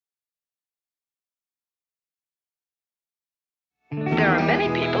There are many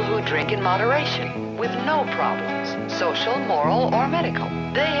people who drink in moderation, with no problems, social, moral, or medical.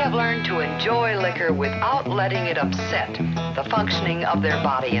 They have learned to enjoy liquor without letting it upset the functioning of their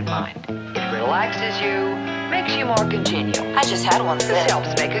body and mind. It relaxes you, makes you more congenial. I just had one sip. This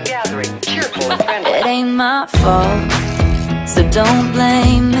helps make a gathering cheerful and friendly. It ain't my fault, so don't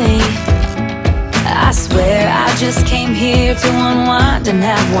blame me. I swear I just came here to unwind and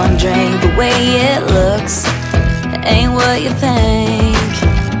have one drink. The way it looks ain't what you think.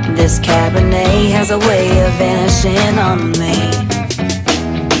 This Cabernet has a way of vanishing on me.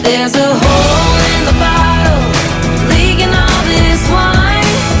 There's a hole in the bottle, leaking all this wine.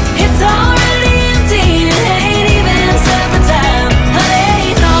 It's already empty, it ain't even supper time.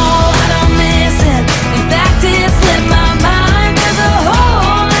 Honey, no, I don't miss it. In fact, it slipped my mind. There's a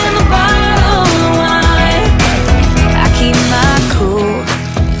hole in the bottle of wine. I keep my cool,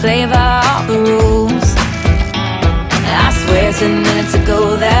 play by all the rules. I swear 10 minutes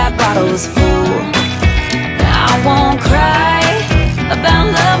ago that bottle was full. I won't cry about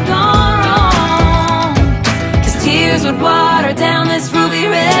love gone wrong, 'cause tears would water down this ruby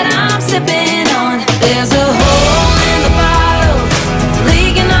red I'm sipping on. There's a hole in the bottle,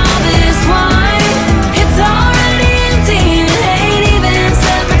 leaking all this wine. It's already empty, it ain't even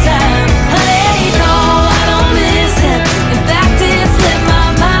supper time. Honey, no, I don't miss it. In fact, it slipped my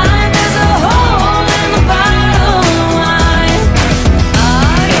mind. There's a hole in the bottle of wine.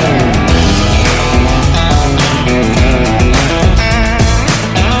 Oh, yeah.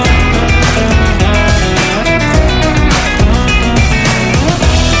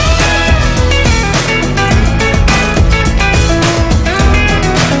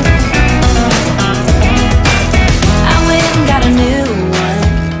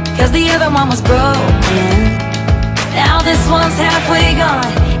 The other one was broken. Now this one's halfway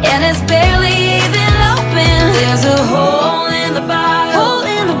gone, and it's barely even open. There's a hole in the bottle,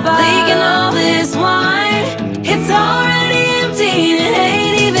 leaking all this wine. It's already empty, it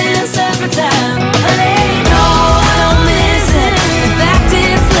ain't even supper time. Honey, no, I don't miss it. In fact,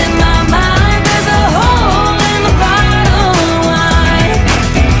 it slipped my mind. There's a hole in the bottle of wine.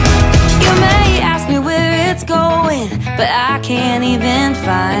 You may ask me where it's going, but I can't even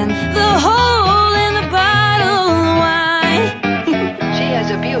find the hole in the bottle of wine. She has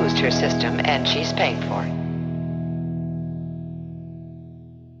abused her system, and she's paying for it.